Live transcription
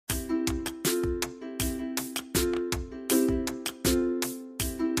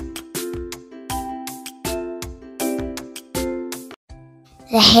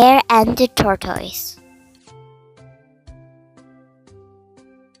The Hare and the Tortoise.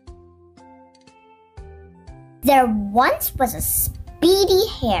 There once was a speedy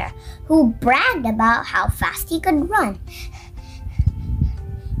hare who bragged about how fast he could run.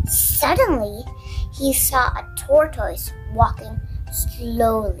 Suddenly, he saw a tortoise walking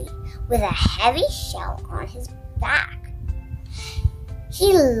slowly with a heavy shell on his back.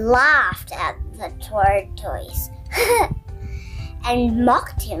 He laughed at the tortoise and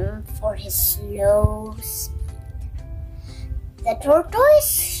mocked him for his slow speed. The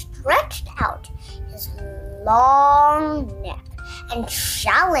tortoise stretched out his long neck and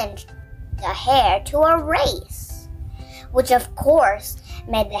challenged the hare to a race, which of course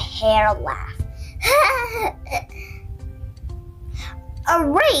made the hare laugh. A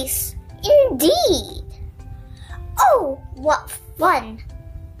race, indeed! Oh, what fun!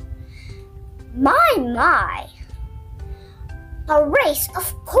 My! A race,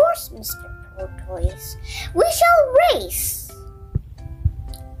 of course, Mr. Tortoise. We shall race!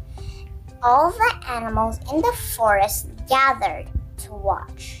 All the animals in the forest gathered to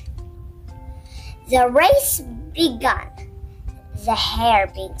watch. The race began. The hare,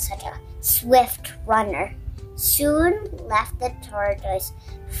 being such a swift runner, soon left the tortoise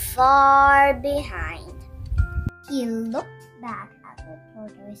far behind. He looked back at the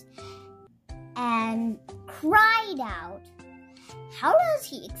tortoise and cried out, "How does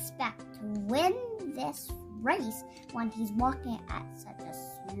he expect to win this race when he's walking at such a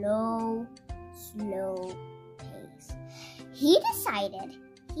slow pace?" He decided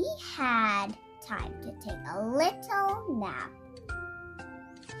he had time to take a little nap.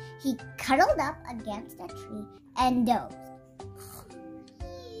 He cuddled up against a tree and dozed.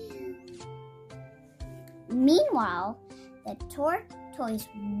 Meanwhile, the tortoise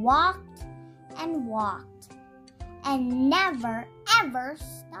walked and never ever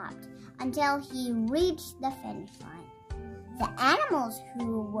stopped until he reached the finish line. The animals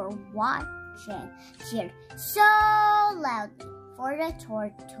who were watching cheered so loudly for the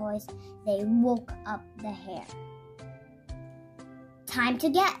tortoise they woke up the hare. "Time to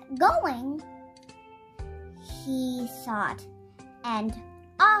get going," he thought, and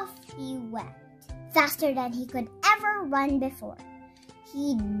off he went, faster than he could ever run before.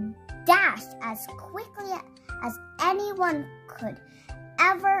 He dashed as quickly as anyone could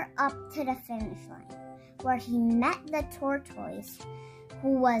ever up to the finish line, where he met the tortoise,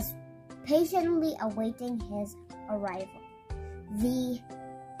 who was patiently awaiting his arrival. The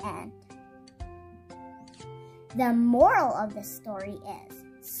end. The moral of the story is,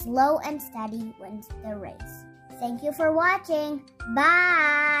 slow and steady wins the race. Thank you for watching.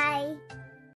 Bye!